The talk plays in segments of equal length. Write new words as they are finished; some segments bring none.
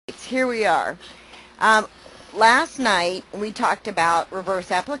here we are. Last night we talked about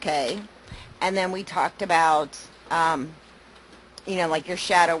reverse applique, and then we talked about, like your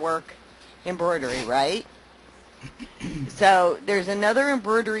shadow work embroidery, right? So there's another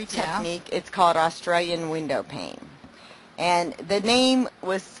embroidery technique. It's called Australian window pane. And the name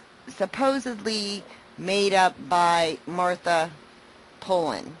was supposedly made up by Martha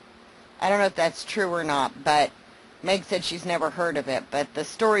Pullen. I don't know if that's true or not, but Meg said she's never heard of it. But the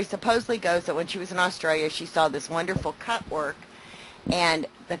story supposedly goes that when she was in Australia, she saw this wonderful cut work, and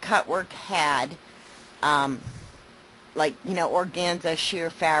the cut work had, organza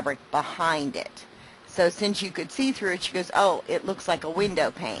sheer fabric behind it. So since you could see through it, she goes, oh, it looks like a window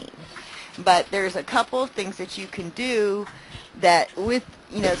pane. But there's a couple of things that you can do that with,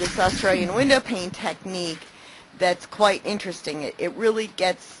 this Australian window pane technique that's quite interesting. It really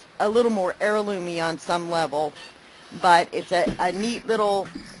gets a little more heirloomy on some level, but it's a neat little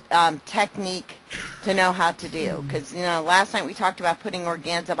technique to know how to do. Because, last night we talked about putting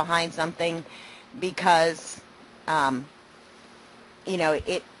organza behind something because,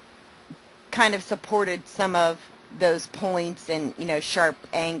 it kind of supported some of those points and, sharp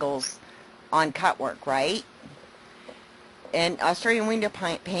angles on cut work, right? And Australian window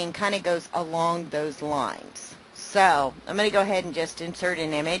pane kind of goes along those lines. So I'm going to go ahead and just insert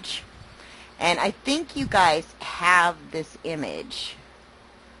an image. And I think you guys have this image.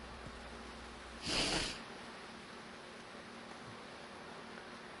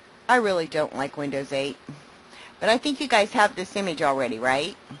 I really don't like Windows 8. But I think you guys have this image already,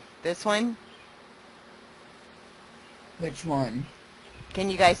 right? This one? Which one? Can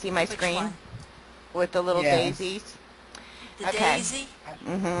you guys see my screen? One? With the little daisies? The daisy?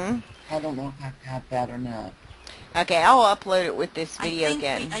 Mm-hmm. I don't know if I got that or not. Okay, I'll upload it with this video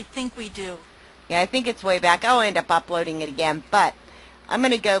again. I think we do. Yeah, I think it's way back. I'll end up uploading it again, but I'm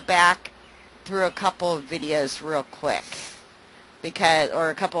going to go back through a couple of videos real quick, or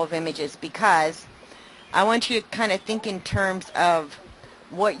a couple of images, because I want you to kind of think in terms of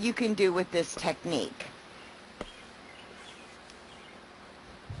what you can do with this technique.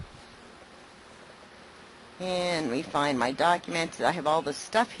 And we find my documents. I have all the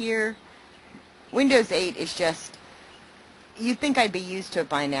stuff here. Windows 8 is just, you'd think I'd be used to it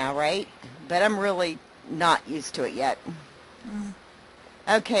by now, right? But I'm really not used to it yet.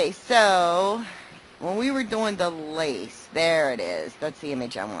 Okay, so when we were doing the lace, there it is. That's the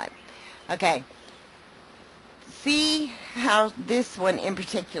image I want. Okay. See how this one in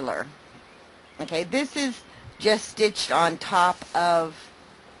particular, okay, this is just stitched on top of,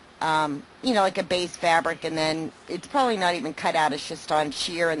 like a base fabric, and then it's probably not even cut out. It's just on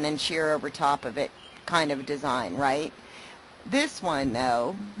sheer and then sheer over top of it kind of design, right? This one,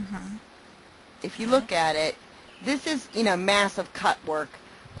 though, if you look at it, this is, massive cut work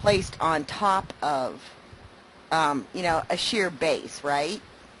placed on top of, a sheer base, right?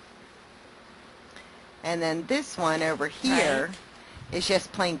 And then this one over here is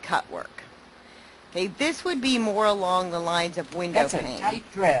just plain cut work. Okay, this would be more along the lines of window pane. That's a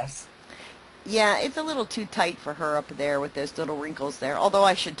tight dress. Yeah, it's a little too tight for her up there with those little wrinkles there, although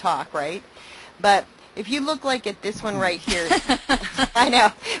I should talk, right? But if you look like at this one right here, I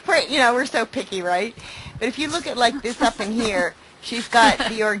know, we're so picky, right? But if you look at like this up in here, she's got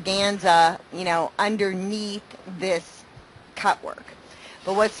the organza, underneath this cut work.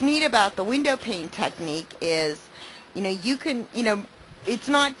 But what's neat about the window pane technique is, you can, it's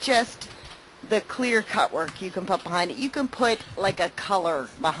not just the clear cut work you can put behind it. You can put like a color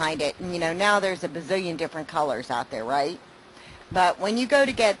behind it. And, now there's a bazillion different colors out there, right? But when you go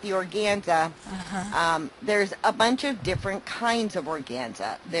to get the organza, there's a bunch of different kinds of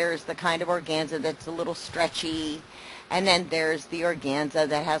organza. There's the kind of organza that's a little stretchy, and then there's the organza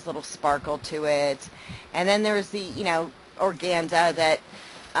that has a little sparkle to it, and then there's the, organza that,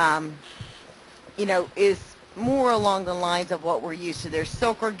 is more along the lines of what we're used to. There's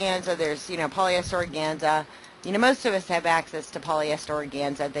silk organza, there's, polyester organza. Most of us have access to polyester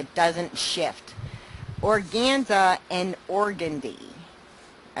organza that doesn't shift. Organza and organdy,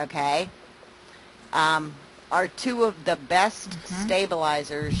 okay, are two of the best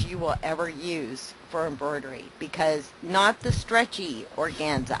stabilizers you will ever use for embroidery, because not the stretchy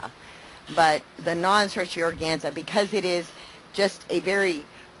organza, but the non-stretchy organza, because it is just a very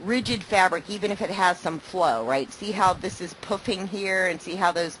rigid fabric, even if it has some flow, right? See how this is puffing here, and see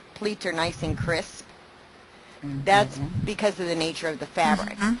how those pleats are nice and crisp? That's because of the nature of the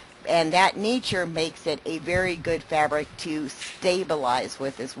fabric. And that nature makes it a very good fabric to stabilize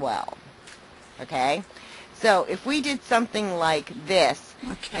with as well. Okay? So if we did something like this,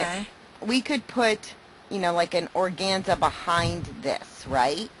 okay, we could put, like an organza behind this,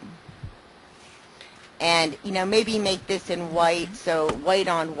 right? And, maybe make this in white, so white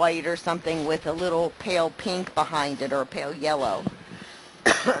on white or something with a little pale pink behind it or a pale yellow.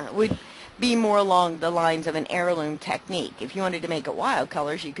 Would be more along the lines of an heirloom technique. If you wanted to make it wild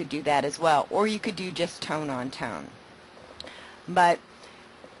colors, you could do that as well. Or you could do just tone on tone. But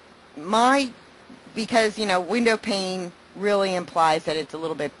because, window pane really implies that it's a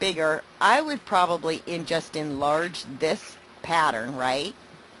little bit bigger, I would probably just enlarge this pattern, right?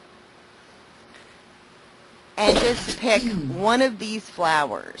 And just pick one of these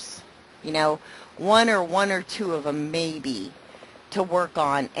flowers, one or two of them maybe, to work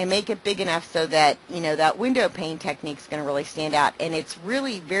on, and make it big enough so that, that window pane technique is going to really stand out. And it's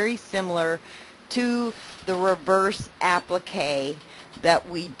really very similar to the reverse applique that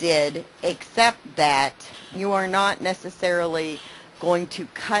we did, except that you are not necessarily going to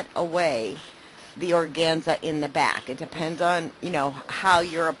cut away the organza in the back. It depends on, how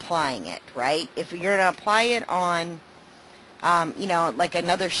you're applying it, right? If you're going to apply it on, like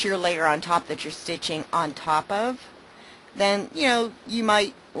another sheer layer on top that you're stitching on top of, then, you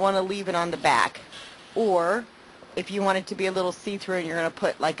might want to leave it on the back. Or if you want it to be a little see-through and you're going to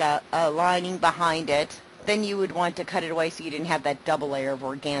put like a lining behind it, then you would want to cut it away so you didn't have that double layer of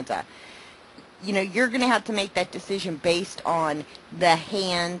organza. You're going to have to make that decision based on the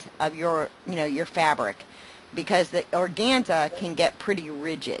hand of your fabric, because the organza can get pretty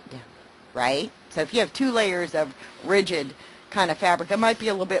rigid, right? So if you have 2 layers of rigid kind of fabric, it might be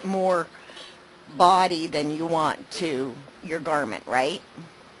a little bit more body than you want to your garment, right?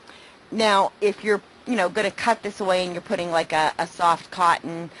 Now, if you're, going to cut this away and you're putting like a soft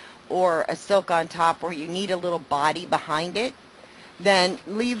cotton or a silk on top, or you need a little body behind it, then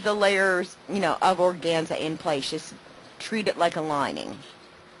leave the layers, of organza in place. Just treat it like a lining.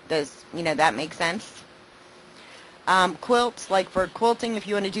 Does, that make sense? Quilts, like for quilting, if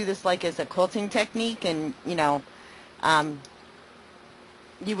you want to do this like as a quilting technique, and,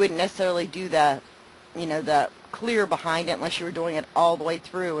 you wouldn't necessarily do the clear behind it unless you were doing it all the way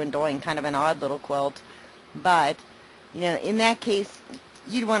through and doing kind of an odd little quilt. But, in that case,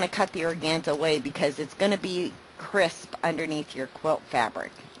 you'd want to cut the organza away because it's going to be crisp underneath your quilt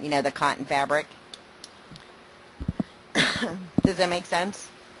fabric, the cotton fabric. Does that make sense?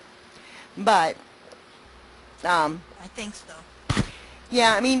 But, I think so.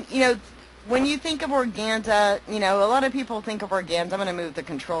 yeah, I mean, when you think of organza, a lot of people think of organza. I'm going to move the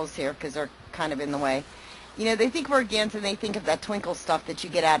controls here because they're kind of in the way. They think of organza and they think of that twinkle stuff that you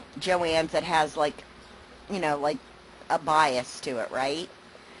get at Joann's that has like, like a bias to it, right?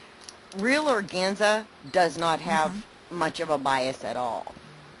 Real organza does not have much of a bias at all.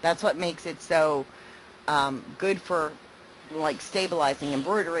 That's what makes it so good for like stabilizing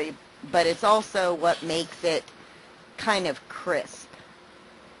embroidery, but it's also what makes it kind of crisp,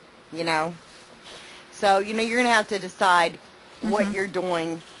 So, you're going to have to decide what you're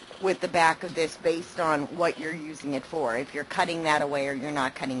doing with the back of this based on what you're using it for, if you're cutting that away or you're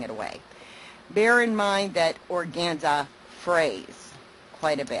not cutting it away. Bear in mind that organza frays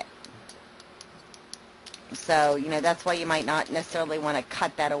quite a bit. So, that's why you might not necessarily want to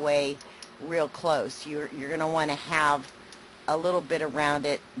cut that away real close. You're going to want to have a little bit around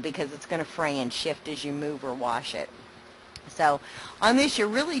it because it's going to fray and shift as you move or wash it. So, on this, you're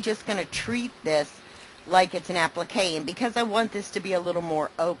really just going to treat this like it's an applique. And because I want this to be a little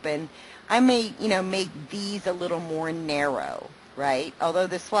more open, I may, make these a little more narrow, right? Although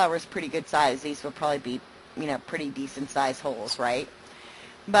this flower is pretty good size, these will probably be, pretty decent size holes, right?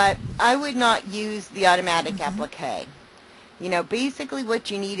 But I would not use the automatic applique. Basically what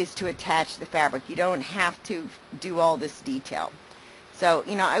you need is to attach the fabric. You don't have to do all this detail. So,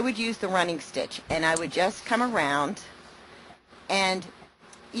 I would use the running stitch, and I would just come around and,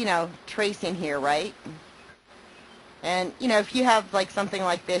 trace in here, right? And, if you have like something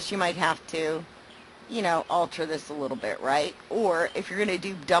like this, you might have to, alter this a little bit, right? Or if you're going to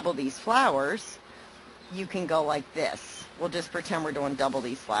do double these flowers, you can go like this. We'll just pretend we're doing double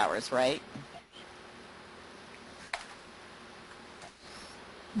these flowers, right?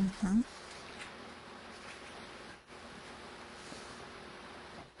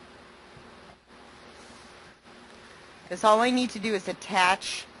 Because all I need to do is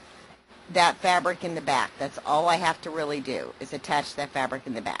attach that fabric in the back. That's all I have to really do, is attach that fabric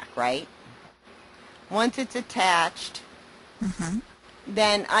in the back, right? Once it's attached,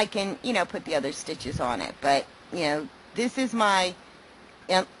 then I can, put the other stitches on it. But, this is my,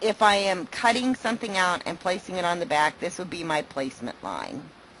 if I am cutting something out and placing it on the back, this would be my placement line.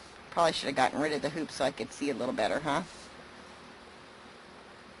 Probably should have gotten rid of the hoop so I could see a little better, huh?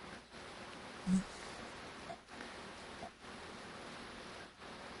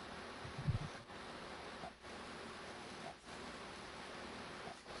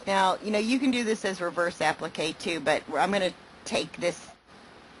 Now, you can do this as reverse applique too, but I'm going to take this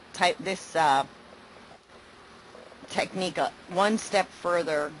technique one step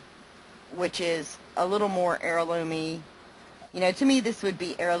further, which is a little more heirloomy. To me this would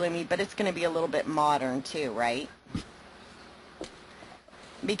be heirloomy, but it's going to be a little bit modern too, right?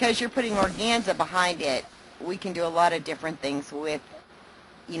 Because you're putting organza behind it, we can do a lot of different things with,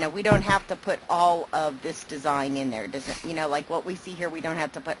 we don't have to put all of this design in there. Like what we see here, we don't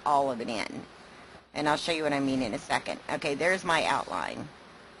have to put all of it in. And I'll show you what I mean in a second. Okay, there's my outline.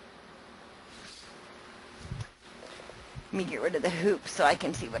 Let me get rid of the hoop so I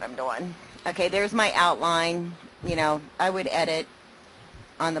can see what I'm doing. Okay, there's my outline. I would edit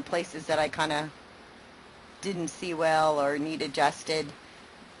on the places that I kind of didn't see well or need adjusted.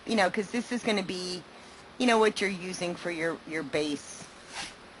 Because this is going to be, what you're using for your base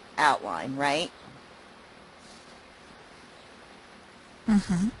outline, right?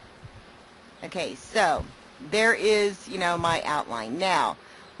 Mm-hmm. Okay, so there is, my outline. Now,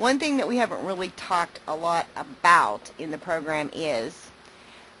 one thing that we haven't really talked a lot about in the program is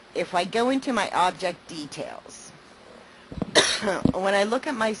if I go into my object details, when I look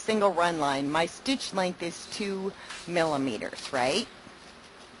at my single run line, my stitch length is 2 millimeters, right?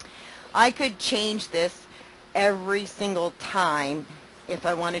 I could change this every single time if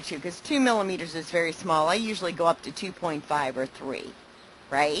I wanted to, because 2 millimeters is very small. I usually go up to 2.5 or 3,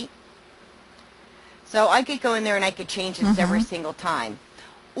 right? So I could go in there and I could change this every single time.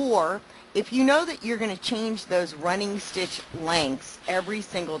 Or if you know that you're going to change those running stitch lengths every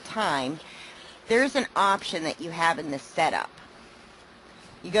single time, there's an option that you have in the setup.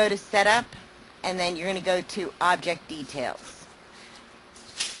 You go to setup and then you're going to go to object details.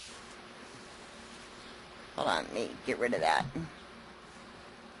 Hold on, let me get rid of that.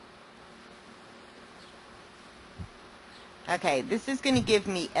 Okay, this is going to give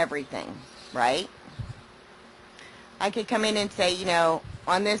me everything, right? I could come in and say,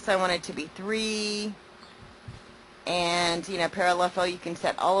 on this I want it to be 3, and, parallel, you can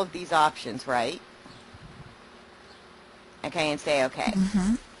set all of these options, right? Okay, and say okay.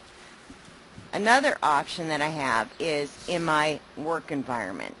 Mm-hmm. Another option that I have is in my work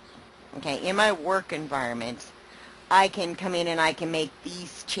environment. Okay, in my work environment, I can come in and I can make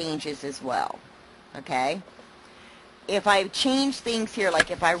these changes as well. Okay? If I change things here,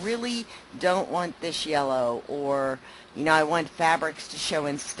 like if I really don't want this yellow, or, I want fabrics to show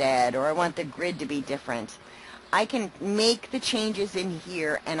instead, or I want the grid to be different, I can make the changes in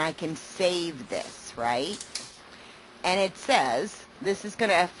here and I can save this, right? And it says this is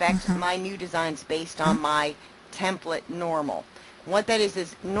going to affect my new designs based on my template normal. What that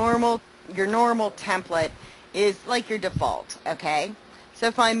is normal, your normal template is like your default, okay? So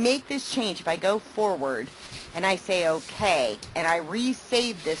if I make this change, if I go forward and I say okay, and I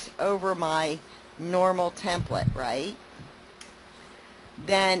resave this over my normal template, right?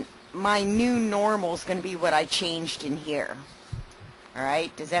 Then my new normal is going to be what I changed in here. All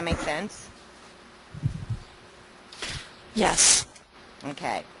right? Does that make sense? Yes.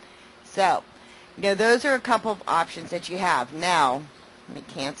 Okay. So, those are a couple of options that you have. Now, let me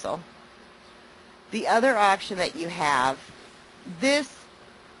cancel. The other option that you have, this,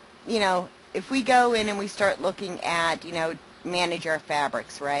 if we go in and we start looking at, manage our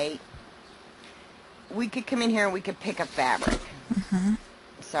fabrics, right? We could come in here and we could pick a fabric.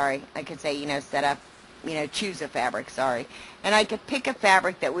 Sorry, I could say, set up, choose a fabric, sorry. And I could pick a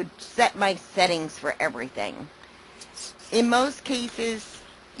fabric that would set my settings for everything. In most cases,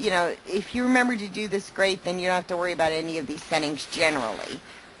 if you remember to do this, great, then you don't have to worry about any of these settings generally.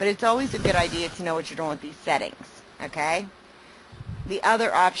 But it's always a good idea to know what you're doing with these settings, okay? The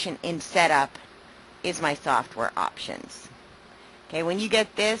other option in setup is my software options. Okay, when you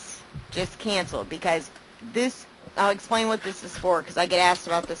get this, just cancel, because this, I'll explain what this is for, because I get asked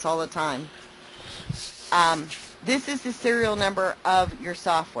about this all the time. This is the serial number of your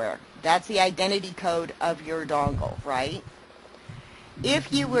software. That's the identity code of your dongle, right?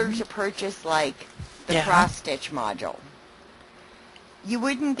 If you were to purchase, like, the cross-stitch module, you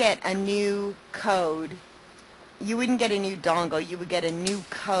wouldn't get a new code. You wouldn't get a new dongle. You would get a new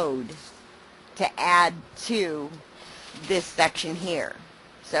code to add to this section here.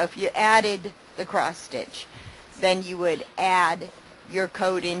 So if you added the cross-stitch, then you would add your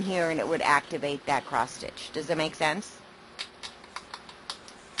code in here and it would activate that cross-stitch. Does that make sense?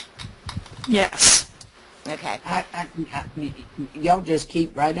 Yes. Okay. Y'all just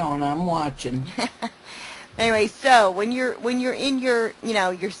keep right on. I'm watching. Anyway, so when you're in your,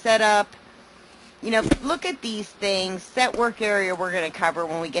 your setup, look at these things. Set work area we're going to cover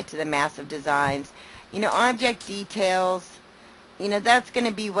when we get to the massive designs. Object details, that's going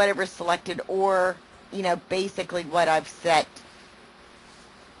to be whatever's selected, or, basically what I've set.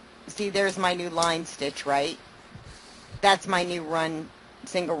 See, there's my new line stitch, right? That's my new run,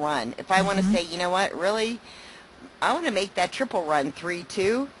 single run. If I want to say, you know what, really, I want to make that triple run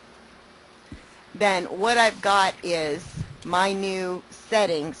 3-2, then what I've got is my new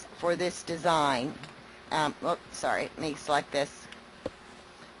settings for this design. Sorry, let me select this.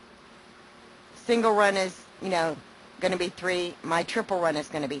 Single run is, going to be 3. My triple run is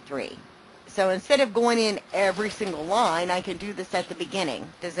going to be 3. So instead of going in every single line, I can do this at the beginning.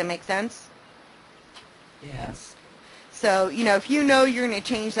 Does that make sense? Yes. So, if you know you're going to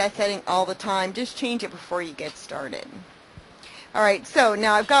change that setting all the time, just change it before you get started. All right, so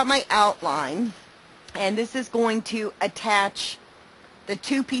now I've got my outline, and this is going to attach the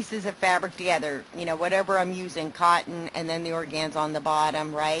two pieces of fabric together. Whatever I'm using, cotton and then the organza on the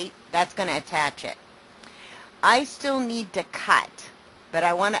bottom, right? That's going to attach it. I still need to cut, but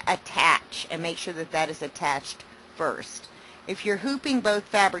I want to attach and make sure that that is attached first. If you're hooping both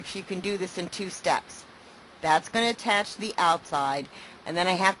fabrics, you can do this in 2 steps. That's going to attach the outside, and then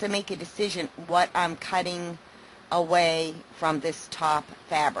I have to make a decision what I'm cutting away from this top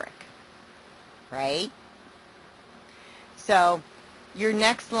fabric, right? So your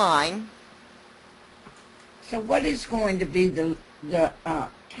next line. So what is going to be the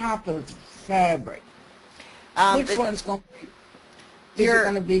top of the fabric? Which one's going to be? Is it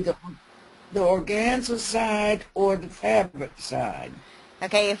going to be the organza side or the fabric side?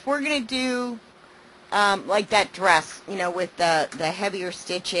 Okay, if we're going to do like that dress, with the heavier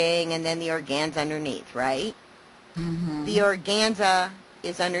stitching and then the organza underneath, right? Mm-hmm. The organza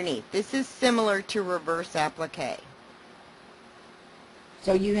is underneath. This is similar to reverse applique.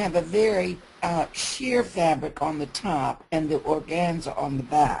 So you have a very sheer fabric on the top and the organza on the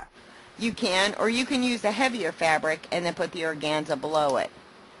back. You can, or you can use a heavier fabric and then put the organza below it.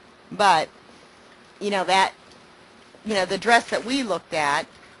 But, the dress that we looked at,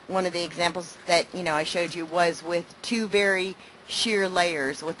 one of the examples that, I showed you was with 2 very sheer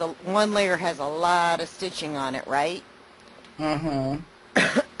layers. With one layer has a lot of stitching on it, right? And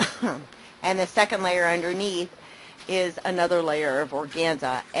the second layer underneath is another layer of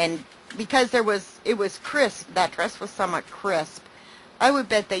organza. And because it was crisp, that dress was somewhat crisp, I would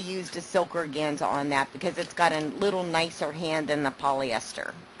bet they used a silk organza on that because it's got a little nicer hand than the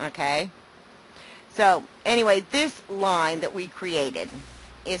polyester, okay? So, anyway, this line that we created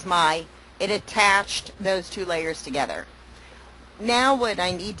is it attached those 2 layers together. Now what I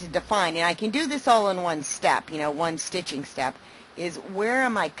need to define, and I can do this all in one step, one stitching step, is where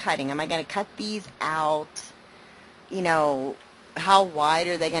am I cutting? Am I going to cut these out? How wide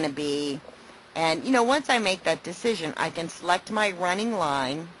are they going to be? And, once I make that decision, I can select my running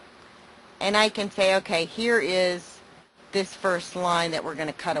line, and I can say, okay, here is this first line that we're going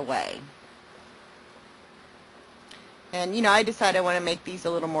to cut away. And, I decide I want to make these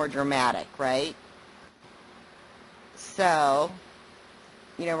a little more dramatic, right? So,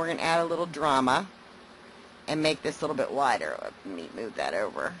 we're going to add a little drama and make this a little bit wider. Let me move that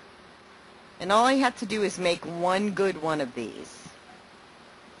over. And all I have to do is make one good one of these.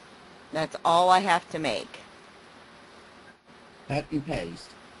 That's all I have to make. Cut and paste.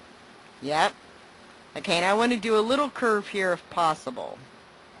 Yep. Okay, and I want to do a little curve here if possible.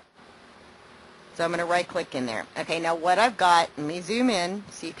 So I'm going to right click in there. Okay, now what I've got, let me zoom in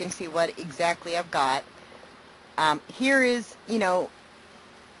so you can see what exactly I've got. Here is, what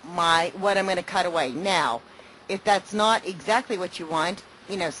I'm going to cut away. Now, if that's not exactly what you want,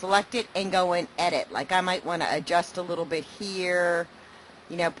 select it and go and edit. Like I might want to adjust a little bit here,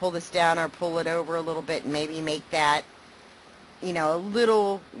 pull this down or pull it over a little bit and maybe make that, a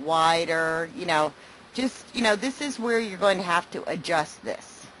little wider, this is where you're going to have to adjust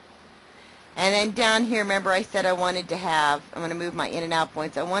this. And then down here, remember I said I wanted to have, I'm going to move my in and out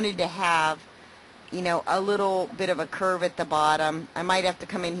points, I wanted to have, a little bit of a curve at the bottom. I might have to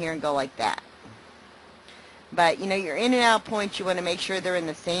come in here and go like that. But, your in and out points, you want to make sure they're in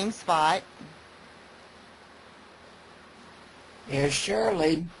the same spot. Here's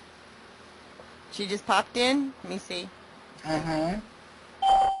Shirley. She just popped in. Let me see. Uh-huh.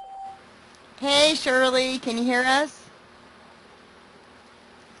 Hey, Shirley, can you hear us?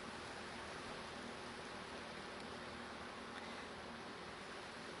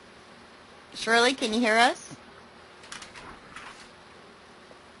 Shirley, can you hear us?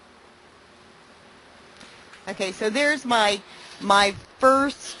 Okay, so there's my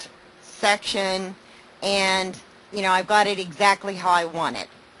first section, and I've got it exactly how I want it.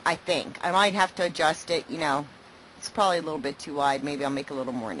 I think I might have to adjust it. It's probably a little bit too wide. Maybe I'll make it a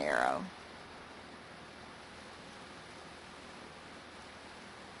little more narrow.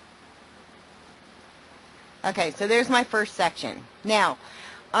 Okay, so there's my first section. Now,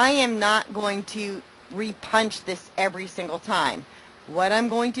 I am not going to repunch this every single time. What I'm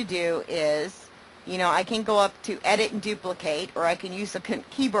going to do is, I can go up to edit and duplicate, or I can use a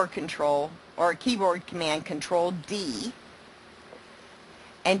keyboard control or a keyboard command, Control D,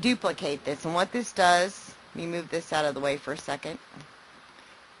 and duplicate this. And what this does, let me move this out of the way for a second.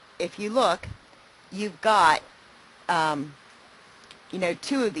 If you look, you've got,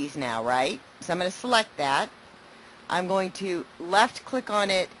 two of these now, right? So I'm going to select that. I'm going to left click on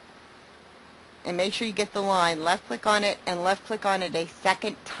it and make sure you get the line. Left click on it and left click on it a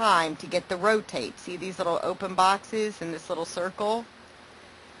second time to get the rotate. See these little open boxes in this little circle?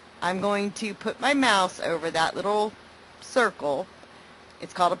 I'm going to put my mouse over that little circle.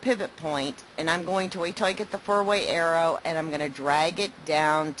 It's called a pivot point, and I'm going to wait till I get the four-way arrow, and I'm going to drag it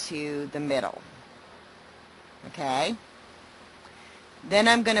down to the middle. Okay? Then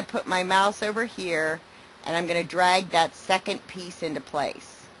I'm going to put my mouse over here, and I'm going to drag that second piece into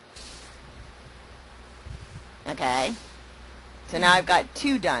place. Okay? So now I've got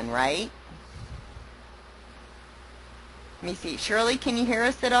two done, right? Let me see. Shirley, can you hear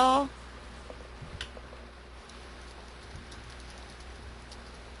us at all?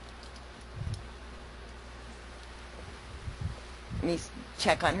 Let me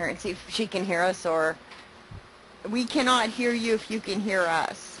check on her and see if she can hear us, or we cannot hear you if you can hear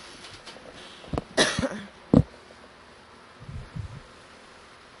us.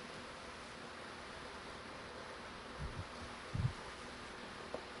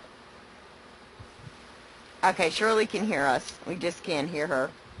 Okay, Shirley can hear us. We just can't hear her.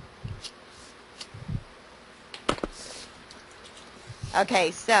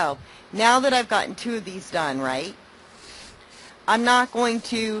 Okay, so now that I've gotten two of these done, right? I'm not going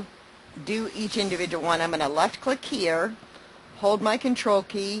to do each individual one. I'm going to left click here, hold my control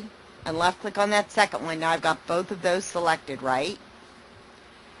key, and left click on that second one. Now I've got both of those selected, right?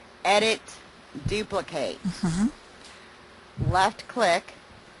 Edit, duplicate. Left click.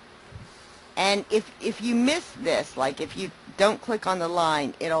 And if you miss this, like if you don't click on the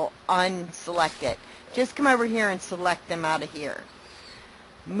line, it'll unselect it. Just come over here and select them out of here.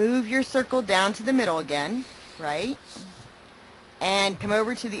 Move your circle down to the middle again, right? And come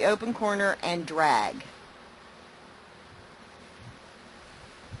over to the open corner and drag.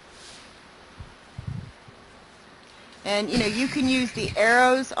 And, you can use the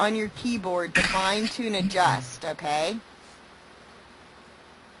arrows on your keyboard to fine-tune adjust, okay?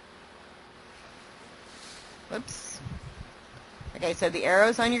 Whoops. Okay, so the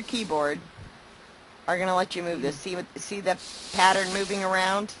arrows on your keyboard are going to let you move this. See the pattern moving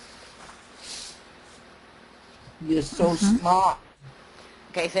around? You're so smart.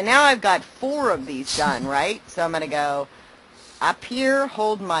 Okay, so now I've got 4 of these done, right? So I'm going to go up here,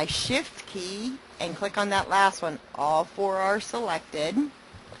 hold my shift key, and click on that last one. All 4 are selected.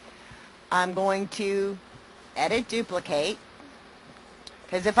 I'm going to edit duplicate.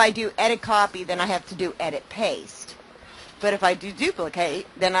 Because if I do edit copy, then I have to do edit paste. But if I do duplicate,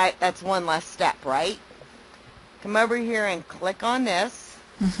 then that's one less step, right? Come over here and click on this,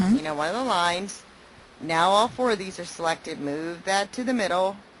 one of the lines. Now all 4 of these are selected. Move that to the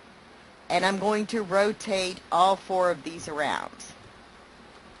middle. And I'm going to rotate all 4 of these around.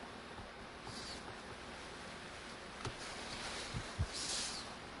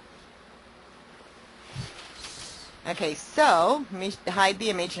 Okay, so let me hide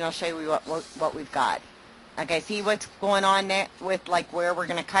the image and I'll show you what we've got. Okay, see what's going on there with like where we're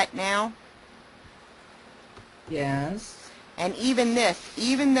going to cut now? Yes. And even this,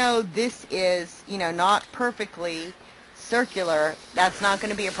 even though this is, not perfectly circular, that's not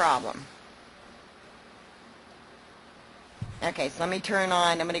going to be a problem. Okay, so let me turn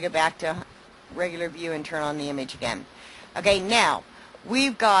on, I'm going to go back to regular view and turn on the image again. Okay, now,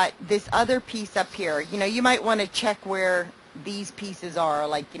 we've got this other piece up here. You might want to check where these pieces are,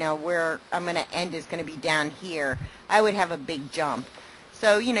 like, where I'm going to end is going to be down here. I would have a big jump.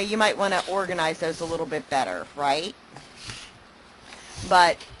 So, you might want to organize those a little bit better, right?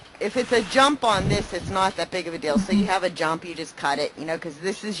 But if it's a jump on this, it's not that big of a deal. So you have a jump, you just cut it, because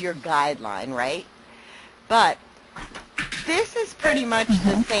this is your guideline, right? But this is pretty much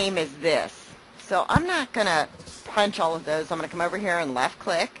the same as this. So I'm not going to punch all of those. I'm going to come over here and left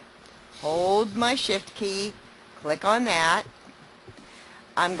click, hold my shift key, click on that.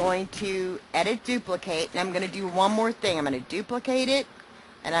 I'm going to edit duplicate, and I'm going to do one more thing. I'm going to duplicate it,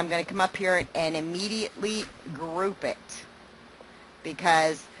 and I'm going to come up here and immediately group it,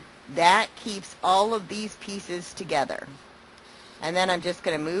 because that keeps all of these pieces together. And then I'm just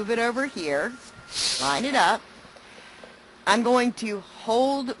going to move it over here, line it up. I'm going to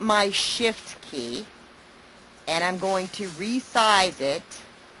hold my shift key and I'm going to resize it.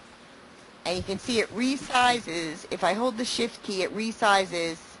 And you can see it resizes. If I hold the shift key, it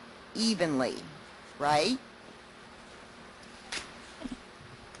resizes evenly, right?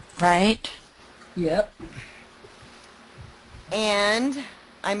 Right. Yep. And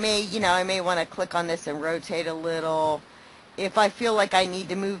I may want to click on this and rotate a little. If I feel like I need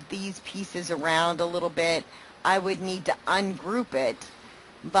to move these pieces around a little bit, I would need to ungroup it.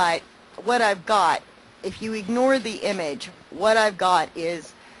 But what I've got, if you ignore the image, what I've got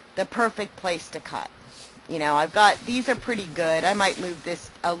is the perfect place to cut. I've got, these are pretty good. I might move this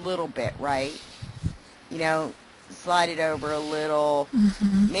a little bit, right? Slide it over a little,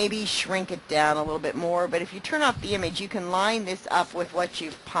 maybe shrink it down a little bit more. But if you turn off the image, you can line this up with what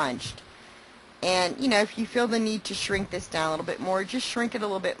you've punched. And, if you feel the need to shrink this down a little bit more, just shrink it a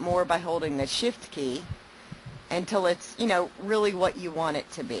little bit more by holding the shift key until it's, really what you want it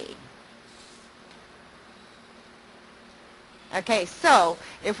to be. Okay, so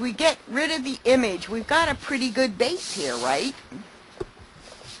if we get rid of the image, we've got a pretty good base here, right?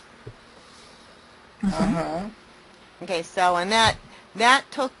 Uh-huh. Okay, so and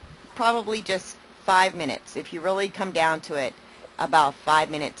that took probably just 5 minutes. If you really come down to it, about 5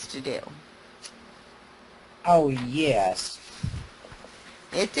 minutes to do. Oh, yes.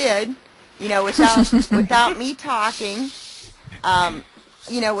 It did. Without me talking,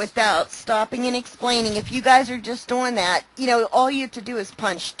 without stopping and explaining. If you guys are just doing that, all you have to do is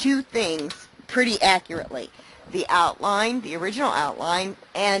punch two things pretty accurately. The outline, the original outline,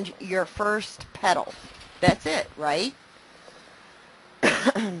 and your first petal. That's it, right?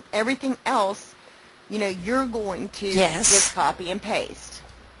 Everything else, you're going to just copy and paste.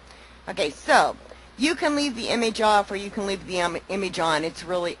 Okay, so you can leave the image off or you can leave the image on. It's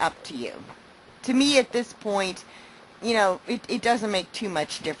really up to you. To me, at this point, it doesn't make too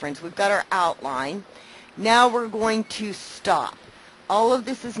much difference. We've got our outline. Now we're going to stop. All of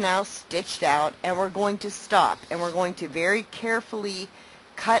this is now stitched out, and we're going to stop. And we're going to very carefully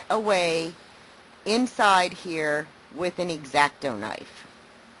cut away inside here with an X-Acto knife.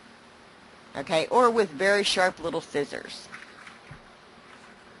 Okay, or with very sharp little scissors.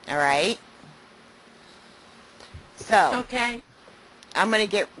 All right? So, Okay. I'm going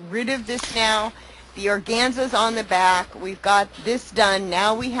to get rid of this now. The organza's on the back. We've got this done.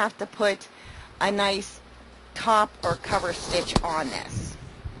 Now we have to put a nice top or cover stitch on this.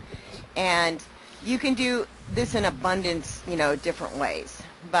 And you can do this in abundance, different ways.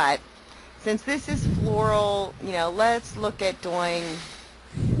 But since this is floral, let's look at doing,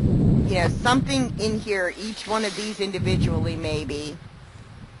 something in here, each one of these individually maybe.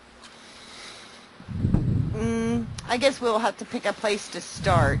 I guess we'll have to pick a place to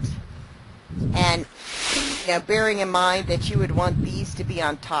start. And, bearing in mind that you would want these to be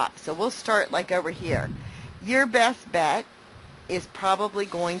on top. So we'll start like over here. Your best bet is probably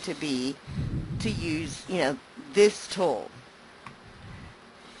going to be to use, this tool.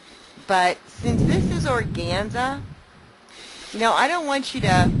 But since this is organza, I don't want you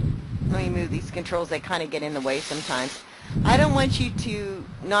to, let me move these controls, they kind of get in the way sometimes. I don't want you to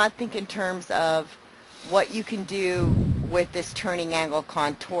not think in terms of what you can do with this turning angle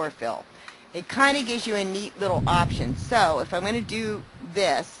contour fill. It kind of gives you a neat little option. So if I'm going to do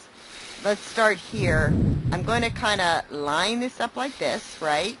this, let's start here. I'm going to kind of line this up like this,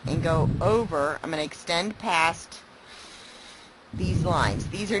 right? And go over. I'm going to extend past these lines.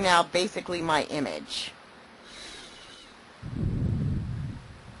 These are now basically my image.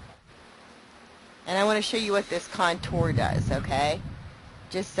 And I want to show you what this contour does, okay?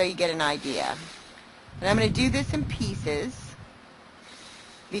 Just so you get an idea. And I'm going to do this in pieces.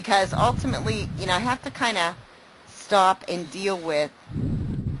 Because ultimately, I have to kind of stop and deal with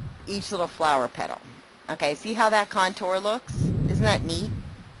each little flower petal. Okay, see how that contour looks? Isn't that neat?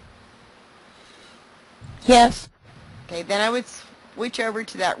 Yes. Okay, then I would switch over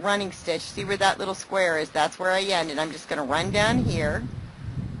to that running stitch. See where that little square is? That's where I end. And I'm just going to run down here.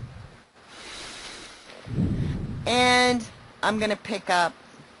 And I'm going to pick up,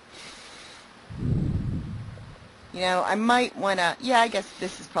 I might want to, I guess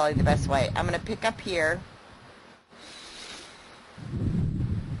this is probably the best way. I'm going to pick up here.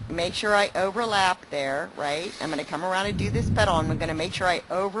 Make sure I overlap there, right? I'm going to come around and do this petal. I'm going to make sure I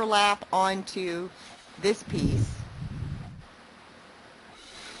overlap onto this piece.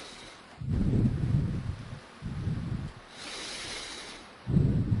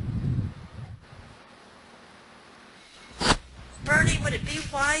 Bernie, would it be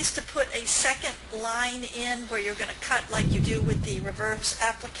wise to put a second line in where you're going to cut like you do with the reverse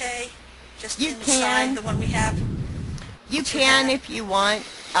applique, just inside the one we have? You can if you want.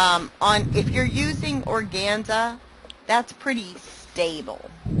 If you're using organza, that's pretty stable.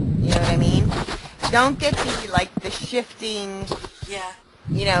 You know what I mean? Don't get the shifting, Yeah.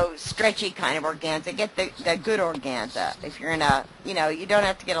 stretchy kind of organza. Get the good organza. If you're in a, you don't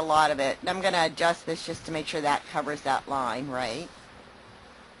have to get a lot of it. And I'm going to adjust this just to make sure that covers that line, right?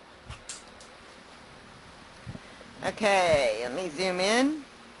 Okay, let me zoom in.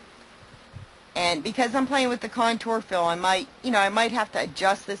 And because I'm playing with the contour fill, I might have to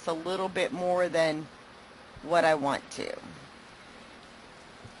adjust this a little bit more than what I want to.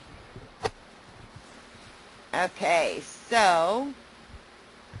 Okay, so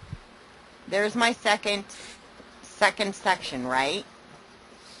there's my second section, right?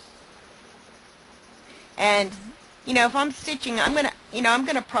 And if I'm stitching, I'm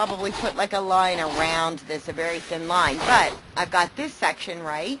gonna probably put like a line around this, a very thin line. But I've got this section,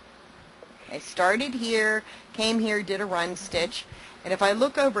 right? I started here, came here, did a run stitch, and if I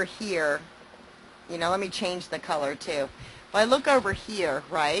look over here, let me change the color too. If I look over here,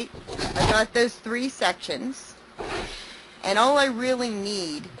 right, I've got those 3 sections, and all I really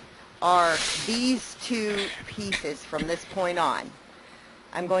need are these 2 pieces from this point on.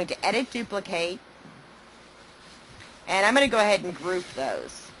 I'm going to edit, duplicate, and I'm going to go ahead and group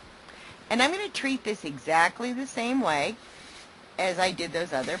those. And I'm going to treat this exactly the same way as I did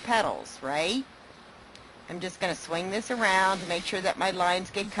those other petals, right? I'm just going to swing this around to make sure that my lines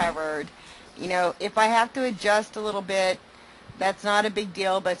get covered. If I have to adjust a little bit, that's not a big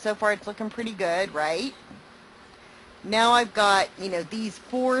deal, but so far it's looking pretty good, right? Now I've got, these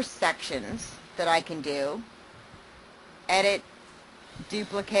 4 sections that I can do. Edit,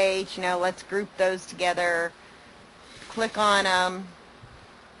 duplicate, let's group those together. Click on them.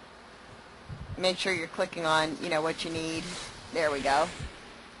 Make sure you're clicking on, what you need. There we go.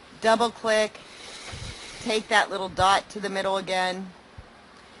 Double click, take that little dot to the middle again,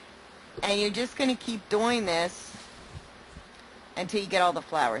 and you're just going to keep doing this until you get all the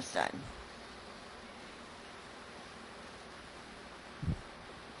flowers done.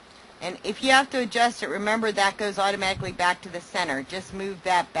 And if you have to adjust it, remember that goes automatically back to the center. Just move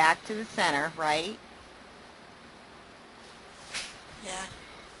that back to the center, right? Yeah.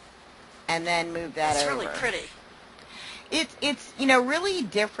 And then move that over. It's really pretty. It's really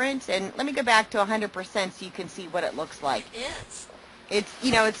different, and let me go back to 100% so you can see what it looks like. It is.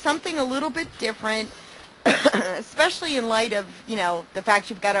 It's something a little bit different, especially in light of, the fact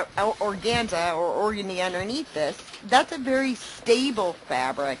you've got a organza or organdy underneath this. That's a very stable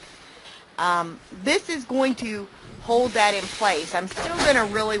fabric. This is going to hold that in place. I'm still going to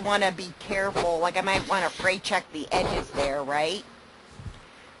really want to be careful, like I might want to fray check the edges there, right?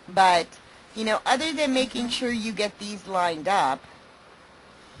 But other than making sure you get these lined up,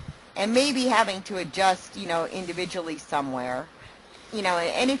 and maybe having to adjust, individually somewhere,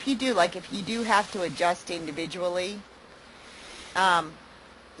 and if you do, if you do have to adjust individually,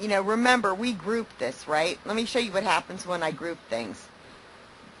 remember, we group this, right? Let me show you what happens when I group things.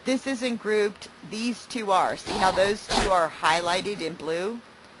 This isn't grouped, these 2 are. See how those 2 are highlighted in blue?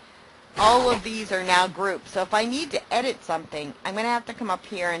 All of these are now grouped. So if I need to edit something, I'm going to have to come up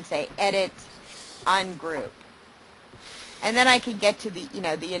here and say edit, ungroup. And then I can get to the,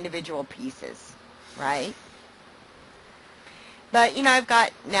 the individual pieces, right? But, I've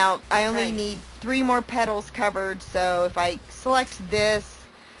got, now I only need 3 more petals covered. So if I select this,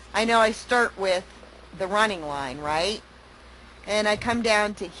 I know I start with the running line, right? And I come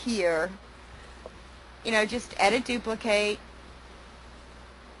down to here, just edit, duplicate,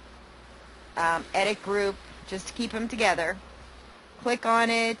 edit group, just to keep them together. Click on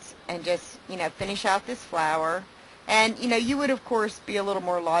it and just, finish out this flower. And, you would, of course, be a little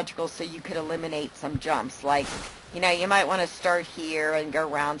more logical so you could eliminate some jumps. Like, you might want to start here and go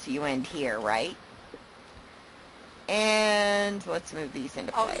around so you end here, right? And let's move these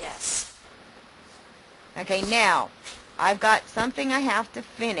into place. Oh, yes. Okay, now, I've got something I have to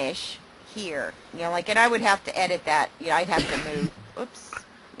finish here. And I would have to edit that. I'd have to move,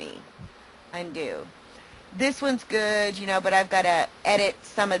 undo. This one's good, but I've got to edit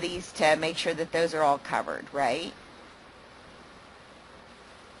some of these to make sure that those are all covered, right?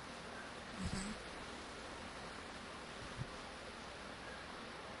 Mm-hmm.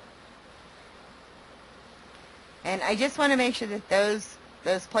 And I just want to make sure that those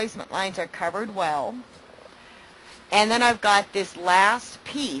placement lines are covered well. And then I've got this last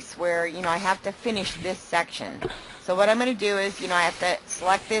piece where, I have to finish this section. So what I'm going to do is, I have to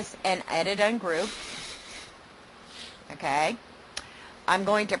select this and edit ungroup. Okay. I'm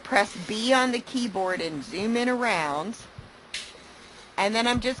going to press B on the keyboard and zoom in around. And then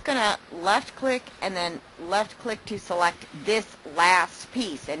I'm just going to left click and then left click to select this last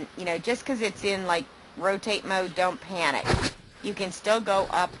piece. And, just because it's in like rotate mode, don't panic. You can still go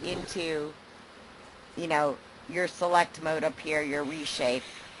up into, your select mode up here, your reshape.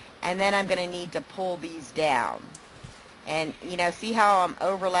 And then I'm going to need to pull these down. And, see how I'm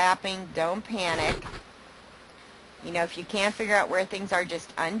overlapping? Don't panic. If you can't figure out where things are,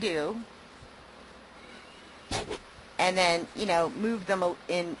 just undo. And then, move them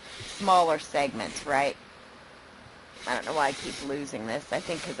in smaller segments, right? I don't know why I keep losing this. I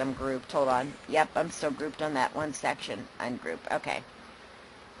think because I'm grouped. Hold on. Yep, I'm still grouped on that one section. Ungroup. Okay.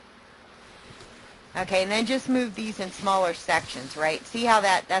 Okay, and then just move these in smaller sections, right? See how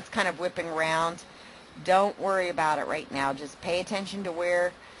that's kind of whipping around? Don't worry about it right now. Just pay attention to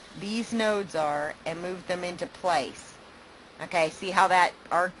where these nodes are and move them into place. Okay, see how that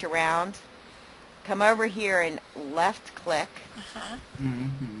arced around? Come over here and left click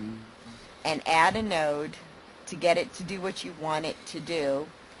and add a node to get it to do what you want it to do.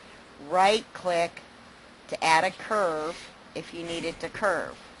 Right click to add a curve if you need it to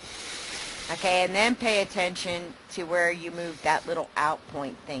curve. Okay, and then pay attention to where you move that little out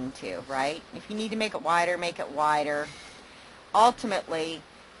point thing to, right? If you need to make it wider, make it wider. Ultimately,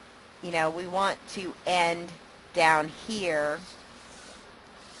 we want to end down here.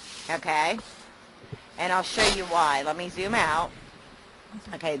 Okay? And I'll show you why. Let me zoom out.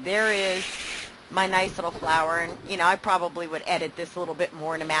 Okay, there is my nice little flower. And, I probably would edit this a little bit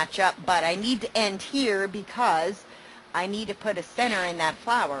more to match up. But I need to end here because I need to put a center in that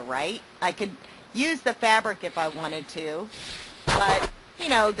flower, right? I could use the fabric if I wanted to. But,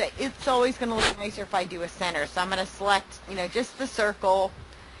 it's always going to look nicer if I do a center. So I'm going to select, just the circle.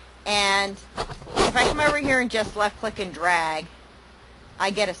 And if I come over here and just left click and drag,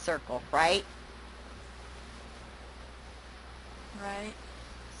 I get a circle, right? Right.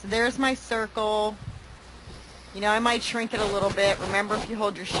 So there's my circle. I might shrink it a little bit. Remember, if you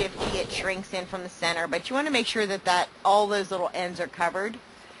hold your shift key, it shrinks in from the center. But you want to make sure that all those little ends are covered.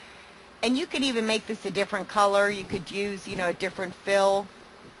 And you could even make this a different color. You could use, a different fill.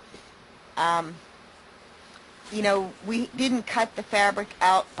 We didn't cut the fabric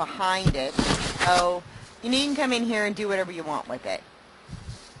out behind it. So, you can come in here and do whatever you want with it.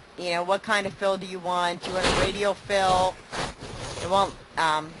 What kind of fill do you want? Do you want a radial fill? It won't, it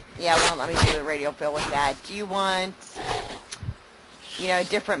won't let me do a radial fill with that. Do you want, a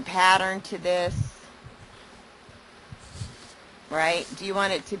different pattern to this? Right? Do you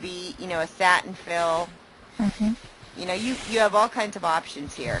want it to be, a satin fill? You have all kinds of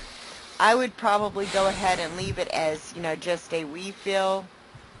options here. I would probably go ahead and leave it as, just a refill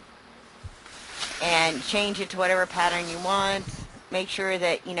and change it to whatever pattern you want. Make sure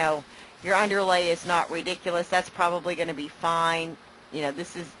that, your underlay is not ridiculous. That's probably going to be fine.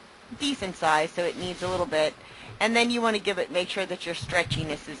 This is decent size, so it needs a little bit. And then you want to make sure that your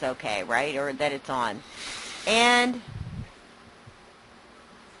stretchiness is okay, right? Or that it's on. And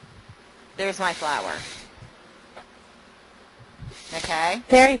there's my flower. Okay?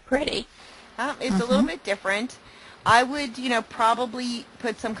 Very pretty. It's a little bit different. I would, probably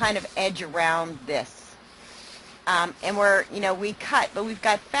put some kind of edge around this. And we're, we cut, but we've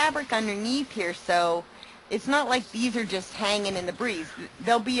got fabric underneath here, so it's not like these are just hanging in the breeze.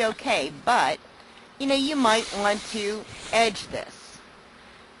 They'll be okay, but, you might want to edge this.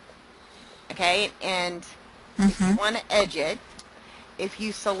 Okay, and if you want to edge it, if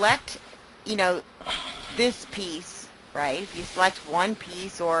you select, this piece, right, if you select one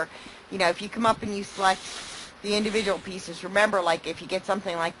piece, or, if you come up and you select the individual pieces, remember, like, if you get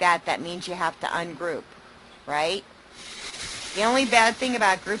something like that, that means you have to ungroup. Right? The only bad thing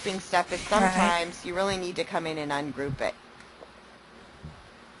about grouping stuff is sometimes you really need to come in and ungroup it.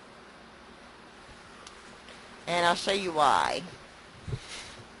 And I'll show you why.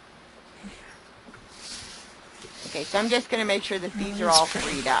 Okay, so I'm just going to make sure that these are all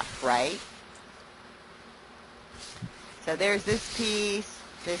freed up, right? So there's this piece.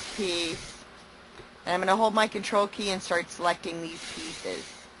 And I'm going to hold my control key and start selecting these pieces,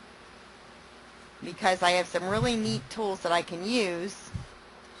 because I have some really neat tools that I can use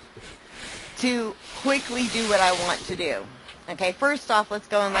to quickly do what I want to do. Okay, first off, let's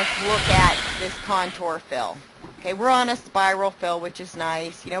go and let's look at this contour fill. Okay, we're on a spiral fill, which is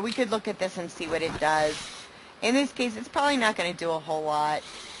nice. We could look at this and see what it does. In this case, it's probably not going to do a whole lot,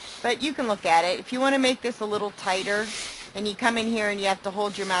 but you can look at it. If you want to make this a little tighter, then you come in here and you have to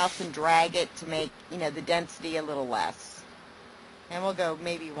hold your mouse and drag it to make, the density a little less. And we'll go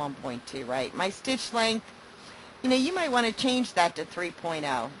maybe 1.2, right? My stitch length, you might want to change that to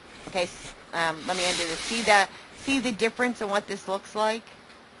 3.0. Okay, let me undo this. See the difference in what this looks like?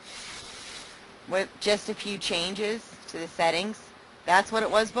 With just a few changes to the settings. That's what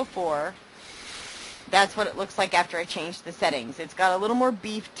it was before. That's what it looks like after I changed the settings. It's got a little more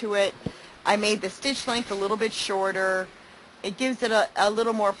beef to it. I made the stitch length a little bit shorter. It gives it a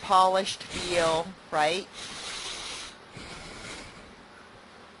little more polished feel, right?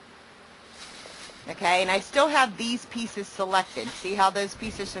 Okay, and I still have these pieces selected. See how those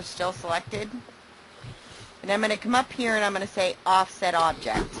pieces are still selected? And I'm going to come up here and I'm going to say offset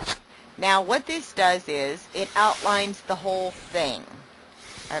object. Now what this does is it outlines the whole thing.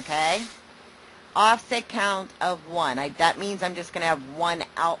 Okay? Offset count of 1. That means I'm just going to have one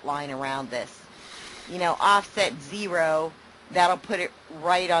outline around this. You know, offset 0, that'll put it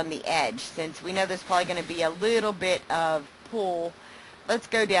right on the edge. Since we know there's probably going to be a little bit of pull, let's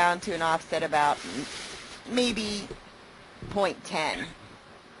go down to an offset about maybe 0.10.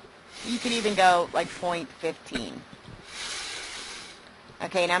 You could even go like 0.15.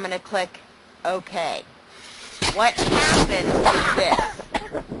 Okay, and I'm going to click OK. What happens is this,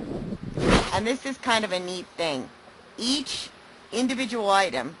 and this is kind of a neat thing. Each individual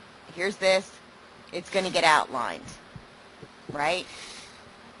item, here's this, it's going to get outlined, right?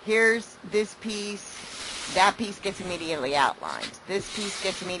 Here's this piece, that piece gets immediately outlined. This piece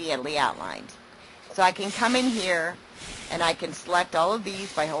gets immediately outlined. So I can come in here and I can select all of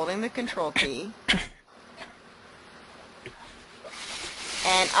these by holding the control key.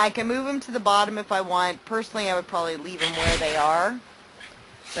 And I can move them to the bottom if I want. Personally, I would probably leave them where they are.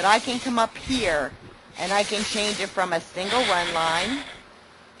 But I can come up here and I can change it from a single run line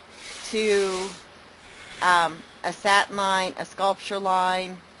to a satin line, a sculpture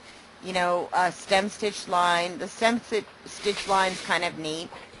line, you know, a stem stitch line. The stem stitch line is kind of neat.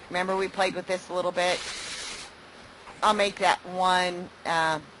 Remember we played with this a little bit? I'll make that one,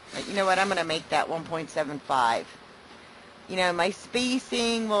 you know what, I'm going to make that 1.75. You know, my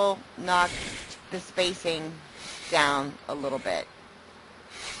spacing will knock the spacing down a little bit.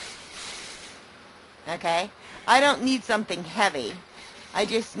 Okay? I don't need something heavy. I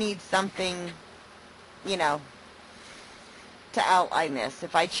just need something, you know, to outline this.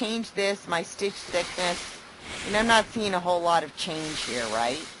 If I change this, my stitch thickness, and I'm not seeing a whole lot of change here,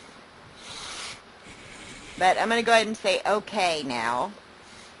 right? But I'm going to go ahead and say OK now.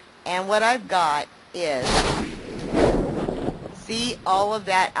 And what I've got is, see all of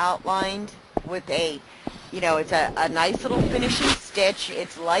that outlined with a, you know, it's a nice little finishing stitch.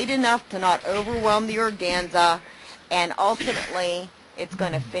 It's light enough to not overwhelm the organza. And ultimately, it's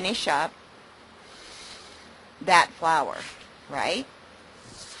going to finish up that flower, right?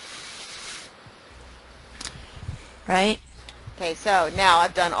 Right. Okay, so now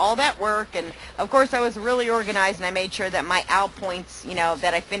I've done all that work, and of course I was really organized, and I made sure that my out points, you know,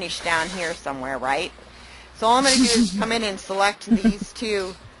 that I finished down here somewhere, right? So all I'm going to do is come in and select these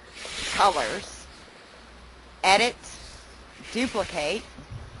two colors, edit, duplicate,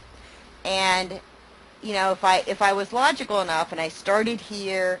 and you know, if I was logical enough and I started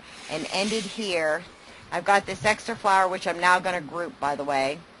here and ended here, I've got this extra flower, which I'm now going to group, by the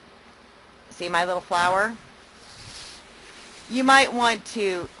way. See my little flower? You might want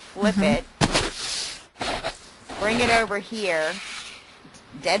to flip it, bring it over here,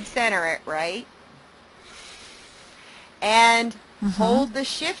 dead center it, right? And hold the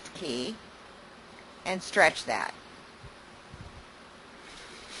shift key and stretch that.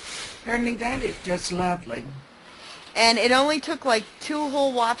 Ernie, that is just lovely. And it only took like 2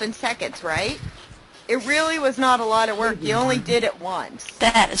 whole whopping seconds, right? It really was not a lot of work. You only did it once.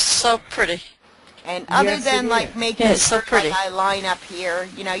 That is so pretty. And other Yes, than it like is. making Yeah, it it's so look pretty. like I line up here,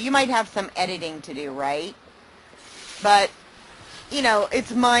 you know, you might have some editing to do, right? But, you know,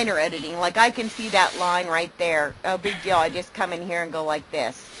 it's minor editing. Like I can see that line right there. Oh, big deal. I just come in here and go like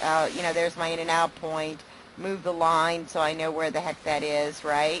this. You know, there's my in and out point. Move the line so I know where the heck that is,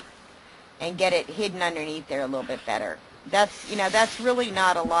 right? And get it hidden underneath there a little bit better. That's, you know, that's really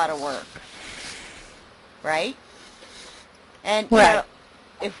not a lot of work, right? And, you know,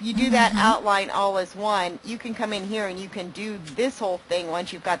 if you do that outline all as one, you can come in here and you can do this whole thing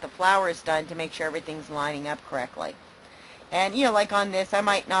once you've got the flowers done to make sure everything's lining up correctly. And, you know, like on this, I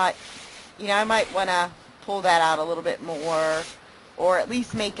might not, you know, I might want to pull that out a little bit more, or at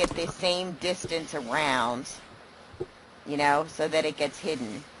least make it the same distance around, you know, so that it gets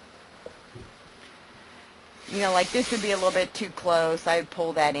hidden. You know, like this would be a little bit too close. I would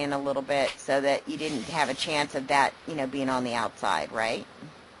pull that in a little bit so that you didn't have a chance of that, you know, being on the outside, right?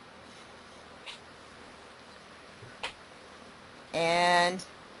 And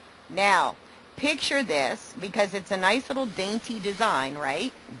now, picture this, because it's a nice little dainty design,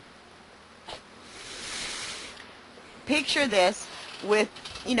 right? picture this with,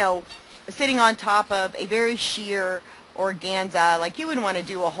 you know, sitting on top of a very sheer organza. Like, you wouldn't want to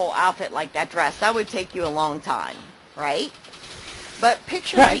do a whole outfit like that dress. That would take you a long time, right? But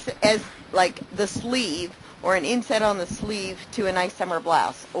picture this as like the sleeve or an inset on the sleeve to a nice summer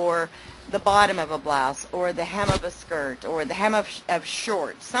blouse, or the bottom of a blouse, or the hem of a skirt, or the hem of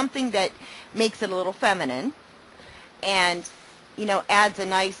shorts, something that makes it a little feminine and, you know, adds a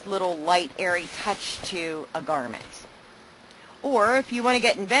nice little light, airy touch to a garment. Or if you want to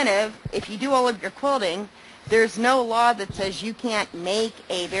get inventive, if you do all of your quilting, there's no law that says you can't make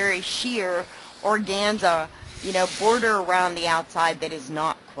a very sheer organza, you know, border around the outside that is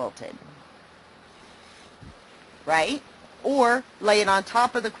not quilted. Right? Or lay it on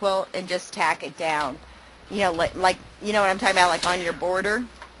top of the quilt and just tack it down. You know, like you know what I'm talking about, like on your border.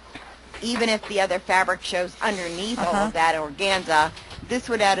 Even if the other fabric shows underneath all of that organza, this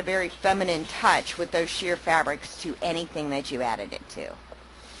would add a very feminine touch with those sheer fabrics to anything that you added it to.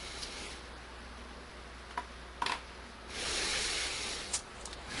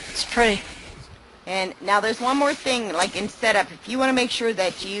 It's pretty. And now there's one more thing, like in setup, if you want to make sure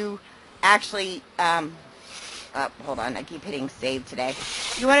that you actually, hold on, I keep hitting save today.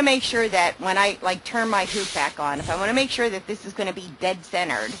 You want to make sure that when I like turn my hoop back on, if I want to make sure that this is going to be dead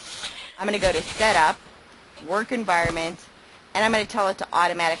centered, I'm going to go to setup, work environment, and I'm going to tell it to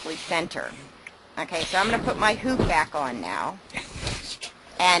automatically center. Okay, so I'm going to put my hoop back on now,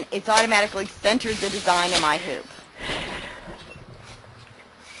 and it's automatically centered the design of my hoop.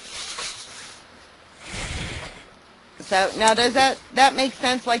 So now does that make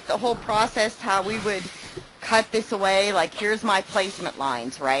sense, like the whole process, how we would cut this away? Like, here's my placement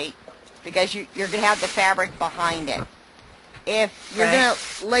lines, right? Because you're going to have the fabric behind it. If you're going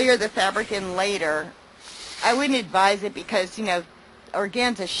to layer the fabric in later, I wouldn't advise it because, you know,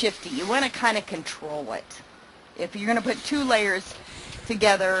 organza's shifty. You want to kind of control it. If you're going to put two layers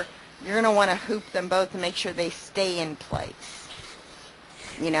together, you're going to want to hoop them both and make sure they stay in place.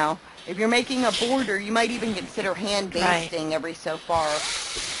 You know? If you're making a border, you might even consider hand basting every so far,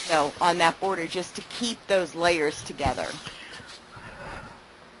 you know, on that border just to keep those layers together.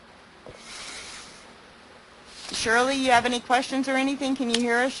 Shirley, you have any questions or anything? Can you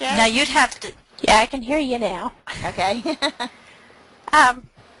hear us yet? Now you'd have to. Yeah, I can hear you now. Okay.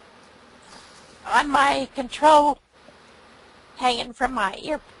 On my control hanging from my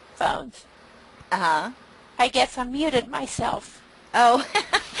earphones, I guess I muted myself. Oh,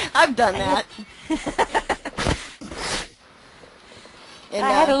 I've done that. And,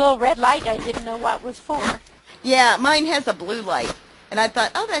 I had a little red light I didn't know what was for. Yeah, mine has a blue light. And I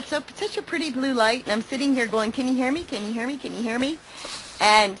thought, oh, that's such a pretty blue light. And I'm sitting here going, can you hear me? Can you hear me? Can you hear me?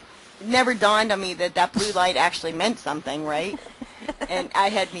 And it never dawned on me that that blue light actually meant something, right? And I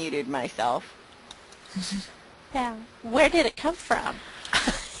had muted myself. Yeah. Where did it come from?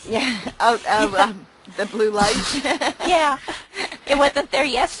 Yeah. The blue light. Yeah. It wasn't there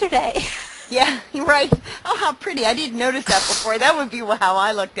yesterday. Yeah, right. Oh, how pretty. I didn't notice that before. That would be how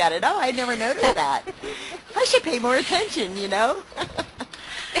I looked at it. Oh, I never noticed that. I should pay more attention, you know?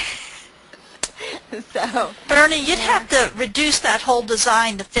 So, Bernie, you'd have to reduce that whole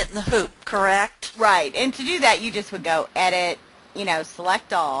design to fit in the hoop, correct? right. And to do that, you just would go edit, you know,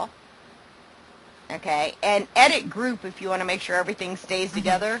 select all. Okay. And edit group if you want to make sure everything stays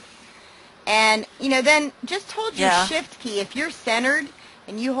together. And, you know, then just hold your shift key. If you're centered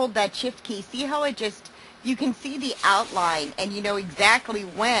and you hold that shift key, see how it just, you can see the outline and you know exactly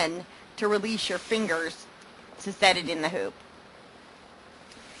when to release your fingers to set it in the hoop.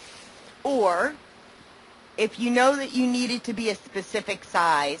 Or, if you know that you need it to be a specific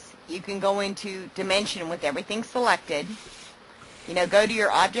size, you can go into dimension with everything selected. You know, go to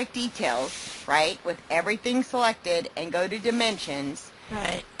your object details, right, with everything selected, and go to dimensions.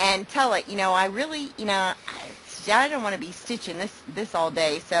 Right. And tell it, you know, I really, you know, I don't want to be stitching this all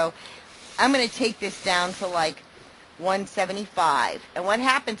day, so I'm going to take this down to like 175. And what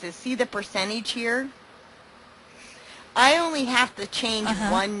happens is, see the percentage here? I only have to change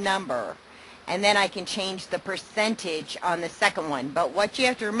one number, and then I can change the percentage on the second one. But what you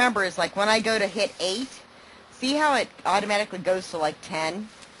have to remember is, like, when I go to hit 8, see how it automatically goes to like 10?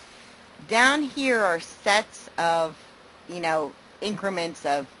 Down here are sets of, you know, increments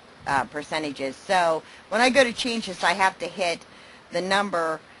of percentages. So when I go to change this, I have to hit the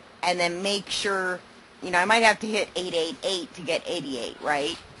number and then make sure, you know, I might have to hit 888 to get 88,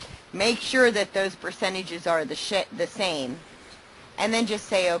 right? Make sure that those percentages are the same, and then just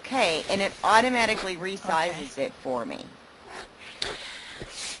say okay, and it automatically resizes it for me.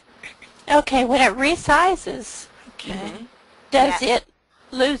 Okay, when it resizes, does it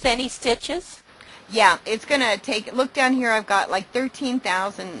lose any stitches? Yeah, it's going to take, look down here, I've got like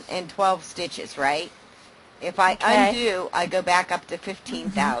 13,012 stitches, right? If I undo, I go back up to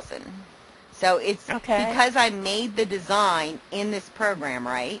 15,000. So it's because I made the design in this program,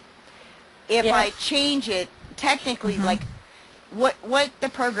 right? If I change it, technically, like, what the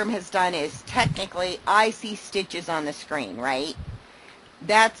program has done is, technically, I see stitches on the screen, right?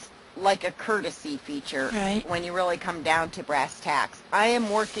 That's like a courtesy feature when you really come down to brass tacks. I am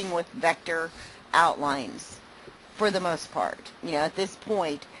working with vector outlines for the most part. You know, at this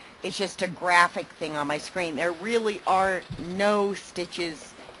point, it's just a graphic thing on my screen. There really are no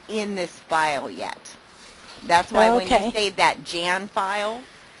stitches in this file yet. That's why when you save that Jan file,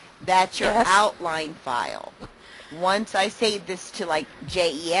 that's your outline file. Once I save this to like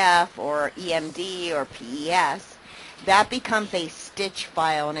JEF or EMD or PES, that becomes a stitch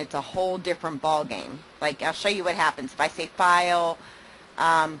file, and it's a whole different ballgame. Like, I'll show you what happens. If I say File,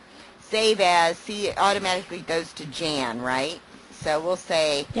 Save As, see, it automatically goes to Jan, right? So we'll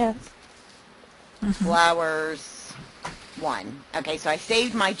say Flowers 1. Okay, so I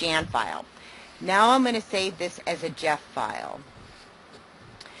saved my Jan file. Now I'm going to save this as a Jeff file.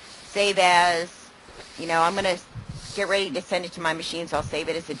 Save as, you know, I'm going to get ready to send it to my machine, so I'll save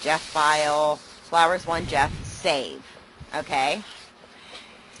it as a Jeff file. Flowers 1 Jeff, save. Okay.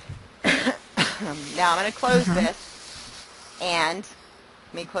 Now I'm going to close this, and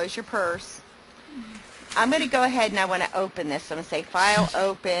let me close your purse. I'm going to go ahead and I want to open this. So I'm going to say File,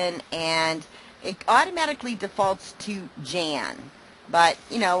 Open, and it automatically defaults to Jan. But,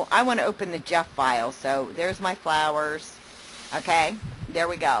 you know, I want to open the Jeff file, so there's my flowers. Okay, there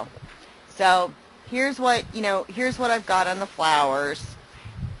we go. So here's what, you know, here's what I've got on the flowers,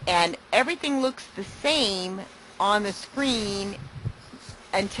 and everything looks the same on the screen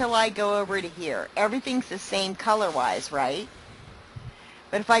until I go over to here. Everything's the same color-wise, right?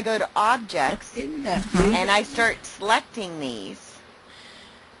 But if I go to Objects and I start selecting these,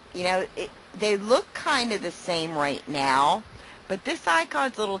 you know, they look kind of the same right now, but this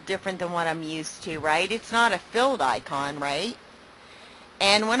icon's a little different than what I'm used to, right? It's not a filled icon, right?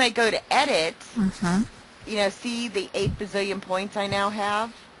 And when I go to Edit, you know, see the 8 bazillion points I now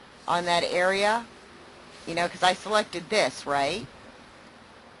have on that area? You know, because I selected this, right?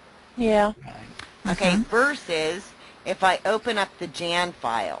 Yeah. Okay, versus if I open up the Jan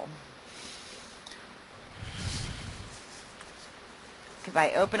file. If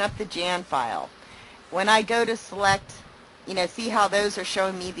I open up the Jan file, when I go to select, you know, see how those are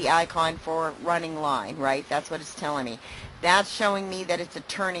showing me the icon for running line, right? That's what it's telling me. That's showing me that it's a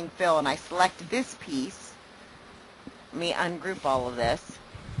turning fill, and I select this piece. Let me ungroup all of this.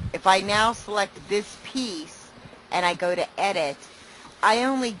 If I now select this piece and I go to Edit, I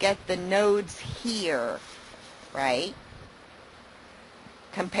only get the nodes here, right?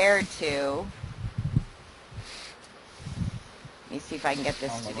 Compared to, let me see if I can get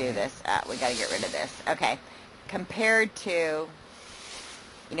this to do this. We got to get rid of this. Okay. Compared to,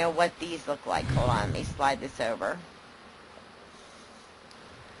 you know, what these look like. Hold on, let me slide this over.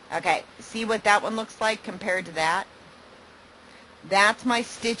 Okay, see what that one looks like compared to that? That's my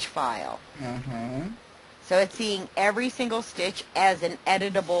stitch file. So it's seeing every single stitch as an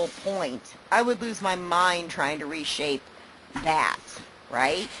editable point. I would lose my mind trying to reshape that,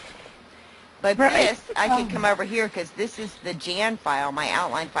 right? But this, I can come over here because this is the Jan file, my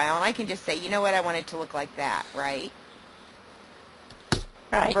outline file, and I can just say, you know what, I want it to look like that, right?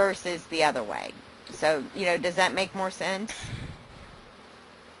 Right. Versus the other way. So, you know, does that make more sense?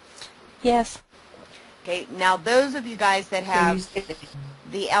 Yes. Okay, now those of you guys that have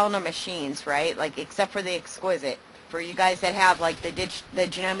the Elna machines, right, like except for the Exquisite, for you guys that have like the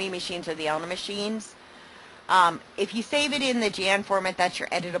Janome machines or the Elna machines, if you save it in the Jan format, that's your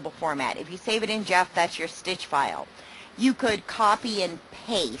editable format. If you save it in Jeff, that's your stitch file. You could copy and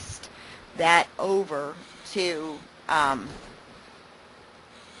paste that over to,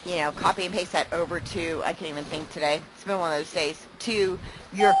 you know, copy and paste that over to, I can't even think today, it's been one of those days, to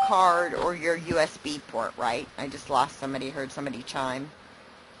your card or your USB port, right? I just lost somebody, heard somebody chime.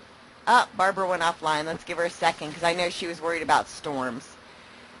 Oh, Barbara went offline. Let's give her a second because I know she was worried about storms.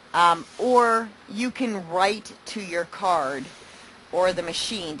 Or you can write to your card or the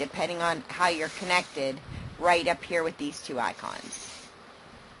machine, depending on how you're connected, right up here with these two icons.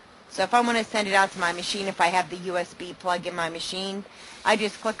 So if I want to send it out to my machine, if I have the USB plug in my machine, I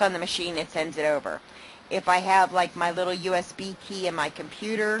just click on the machine, it sends it over. If I have like my little USB key in my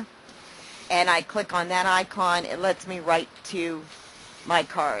computer and I click on that icon, it lets me write to my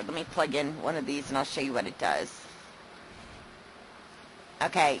card. Let me plug in one of these and I'll show you what it does.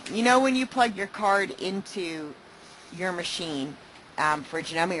 Okay, you know when you plug your card into your machine for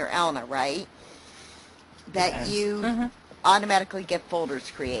Janome or Elna, right? that you automatically get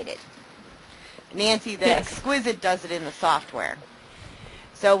folders created. Nancy, the Exquisite does it in the software.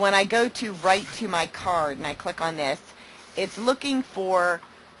 So when I go to write to my card and I click on this, it's looking for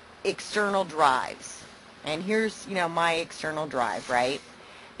external drives. And here's, my external drive, right?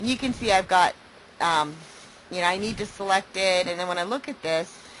 And you can see I've got, I need to select it. And then when I look at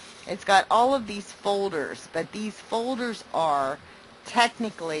this, it's got all of these folders. But these folders are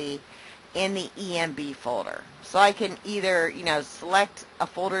technically in the EMB folder. So I can either, select a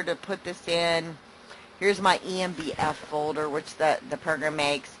folder to put this in. Here's my EMBF folder, which the program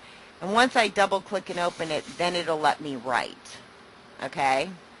makes. And once I double click and open it, then it'll let me write. Okay?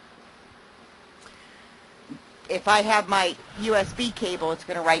 If I have my USB cable, it's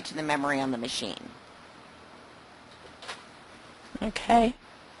going to write to the memory on the machine. Okay.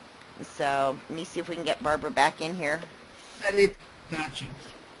 So, let me see if we can get Barbara back in here. Gotcha.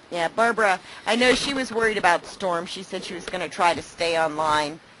 Yeah, Barbara, I know she was worried about storms. She said she was going to try to stay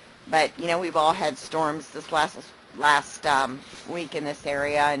online. But, we've all had storms this last week in this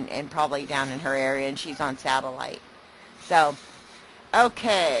area and probably down in her area, and she's on satellite. So,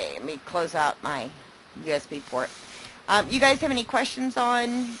 okay, let me close out my USB port. You guys have any questions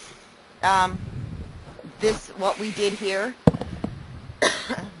on what we did here?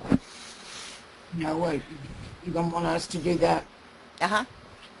 No, wait. You don't want us to do that? Uh-huh.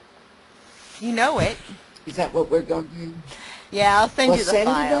 You know it. Is that what we're going to do? Yeah, I'll send you the file.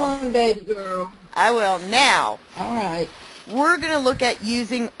 Send it on, baby girl. I will. Now, all right. We're going to look at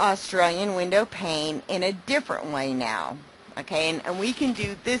using Australian window pane in a different way now. Okay, and we can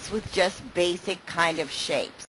do this with just basic kind of shapes.